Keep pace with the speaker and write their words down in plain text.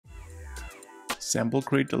Sample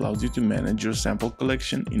Crate allows you to manage your sample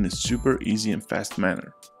collection in a super easy and fast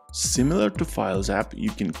manner. Similar to Files app, you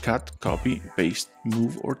can cut, copy, paste,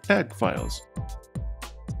 move or tag files.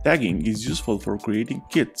 Tagging is useful for creating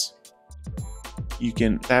kits. You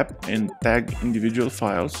can tap and tag individual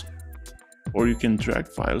files, or you can drag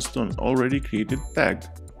files to an already created tag.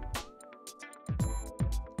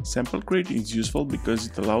 Sample Crate is useful because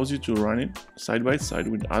it allows you to run it side by side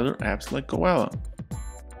with other apps like Koala.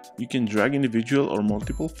 You can drag individual or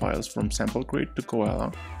multiple files from Sample Crate to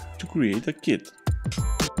Koala to create a kit.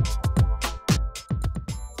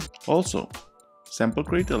 Also, Sample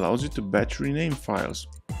Crate allows you to batch rename files.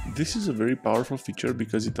 This is a very powerful feature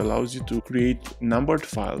because it allows you to create numbered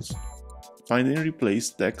files, find and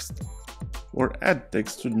replace text, or add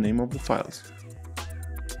text to the name of the files.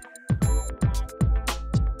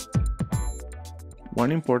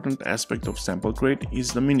 One important aspect of Sample Crate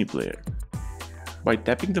is the Miniplayer. By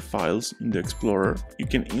tapping the files in the Explorer, you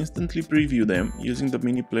can instantly preview them using the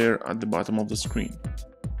Miniplayer at the bottom of the screen.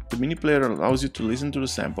 The Miniplayer allows you to listen to the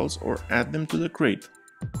samples or add them to the crate.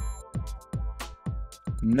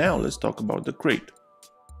 Now let's talk about the crate.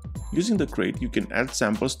 Using the crate, you can add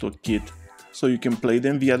samples to a kit, so you can play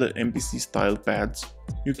them via the MPC style pads.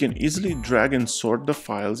 You can easily drag and sort the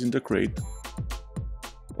files in the crate,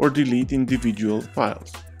 or delete individual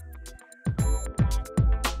files.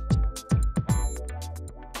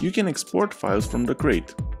 You can export files from the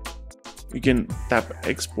crate. You can tap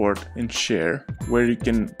Export and Share, where you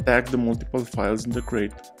can tag the multiple files in the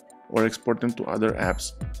crate or export them to other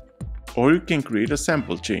apps. Or you can create a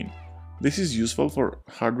sample chain. This is useful for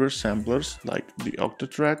hardware samplers like the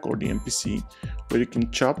Octatrack or the MPC, where you can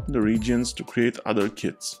chop the regions to create other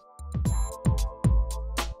kits.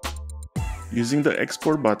 Using the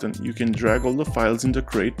Export button, you can drag all the files in the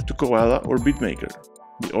crate to Koala or Beatmaker.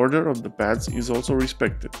 The order of the paths is also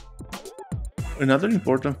respected. Another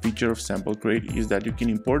important feature of Sample Crate is that you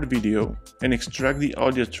can import video and extract the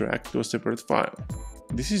audio track to a separate file.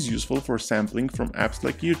 This is useful for sampling from apps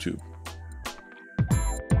like YouTube.